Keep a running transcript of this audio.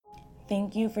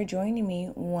Thank you for joining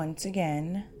me once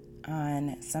again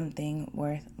on Something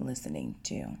Worth Listening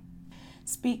to.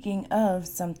 Speaking of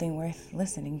something worth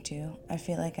listening to, I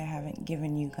feel like I haven't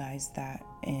given you guys that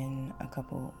in a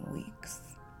couple weeks.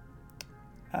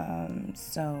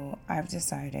 So I've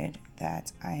decided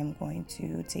that I am going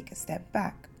to take a step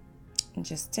back and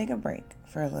just take a break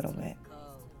for a little bit.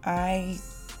 I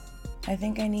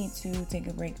think I need to take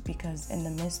a break because in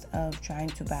the midst of trying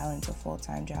to balance a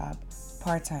full-time job,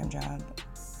 part-time job,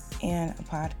 and a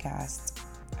podcast,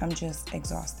 I'm just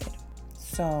exhausted.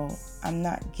 So I'm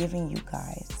not giving you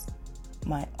guys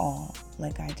my all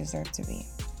like I deserve to be.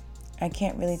 I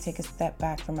can't really take a step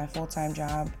back from my full-time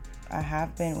job. I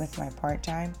have been with my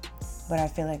part-time, but I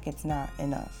feel like it's not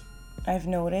enough. I've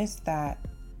noticed that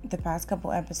the past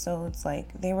couple episodes,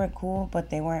 they were cool,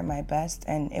 but they weren't my best,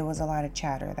 and it was a lot of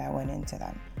chatter that went into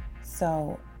them.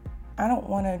 So I don't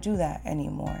want to do that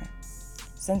anymore.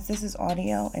 Since this is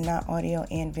audio and not audio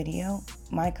and video,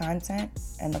 my content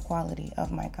and the quality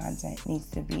of my content needs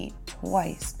to be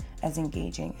twice as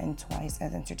engaging and twice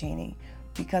as entertaining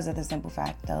because of the simple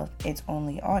fact of it's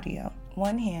only audio.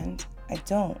 One hand, I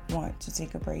don't want to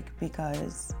take a break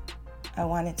because I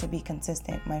want it to be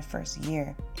consistent my first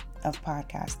year of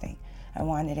podcasting. I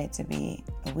wanted it to be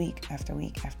a week after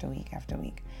week after week after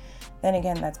week. Then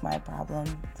again, that's my problem.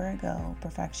 Virgo,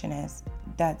 perfectionist,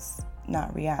 that's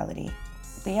not reality.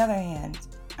 The other hand,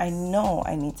 I know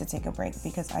I need to take a break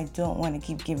because I don't want to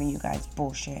keep giving you guys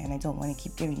bullshit, and I don't want to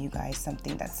keep giving you guys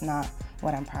something that's not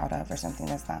what I'm proud of or something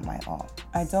that's not my all.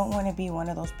 I don't want to be one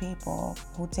of those people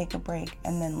who take a break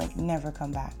and then never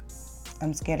come back.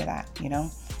 I'm scared of that,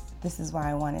 This is why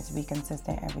I want it to be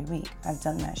consistent every week. I've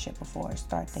done that shit before.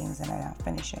 Start things and I not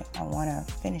finish it. I want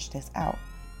to finish this out.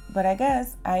 But I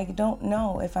guess I don't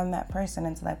know if I'm that person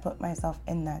until I put myself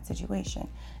in that situation.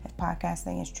 If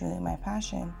podcasting is truly my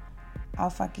passion, I'll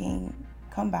fucking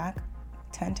come back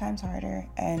 10 times harder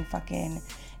and fucking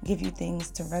give you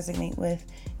things to resonate with,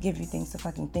 give you things to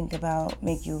fucking think about,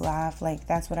 make you laugh.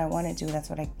 That's what I want to do. That's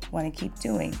what I want to keep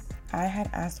doing. I had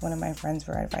asked one of my friends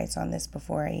for advice on this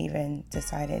before I even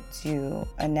decided to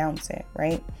announce it,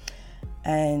 right?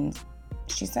 And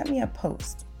she sent me a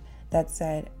post that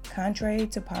said, contrary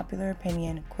to popular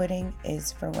opinion, quitting is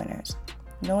for winners.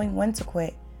 Knowing when to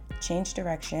quit, change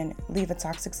direction, leave a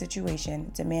toxic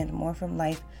situation, demand more from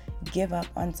life, give up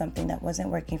on something that wasn't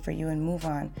working for you and move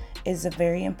on is a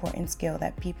very important skill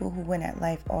that people who win at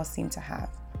life all seem to have.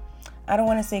 I don't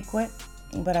want to say quit,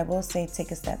 but I will say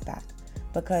take a step back.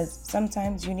 Because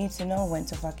sometimes you need to know when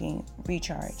to fucking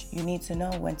recharge. You need to know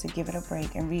when to give it a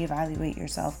break and reevaluate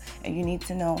yourself. And you need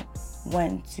to know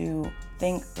when to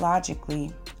think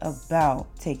logically about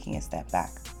taking a step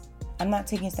back. I'm not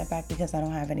taking a step back because I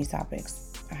don't have any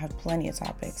topics. I have plenty of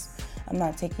topics. I'm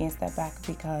not taking a step back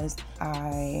because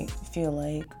I feel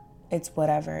like it's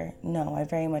whatever. No, I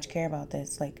very much care about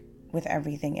this, with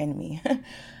everything in me.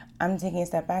 I'm taking a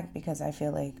step back because I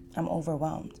feel like I'm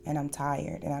overwhelmed and I'm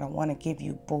tired and I don't want to give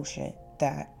you bullshit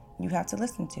that you have to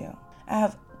listen to. I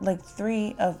have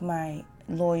 3 of my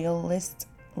loyalist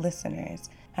listeners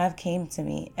have came to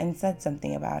me and said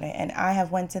something about it, and I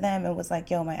have went to them and was like,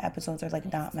 yo, my episodes are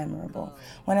not memorable.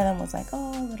 One of them was like,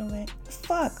 oh, a little bit.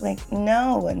 Fuck,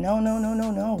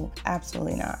 no,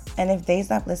 absolutely not. And if they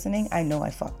stop listening, I know I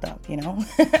fucked up,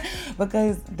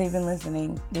 because they've been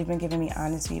listening, they've been giving me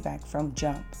honest feedback from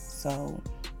jump. So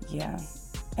yeah,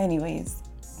 anyways,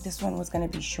 this one was going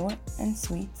to be short and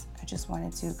sweet. I just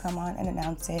wanted to come on and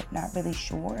announce it. Not really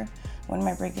sure when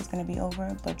my break is going to be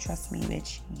over, but trust me,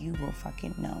 bitch, you will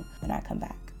fucking know when I come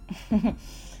back.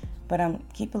 But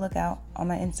keep a lookout on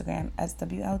my Instagram,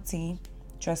 SWLT.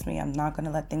 Trust me, I'm not going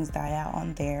to let things die out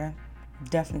on there.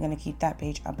 Definitely going to keep that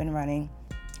page up and running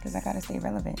because I got to stay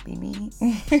relevant, baby.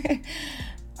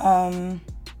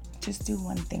 Just do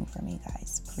one thing for me,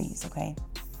 guys, please, okay?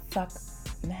 Suck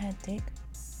mad dick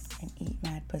and eat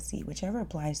mad pussy, whichever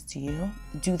applies to you.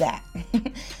 Do that.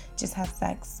 Just have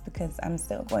sex, because I'm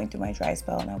still going through my dry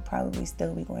spell, and I'll probably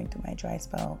still be going through my dry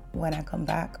spell when I come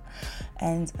back.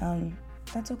 And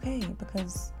that's okay,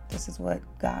 because this is what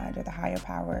God or the higher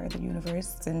power or the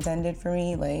universe intended for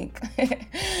me.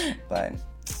 But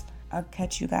I'll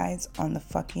catch you guys on the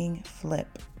fucking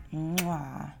flip.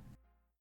 Mwah.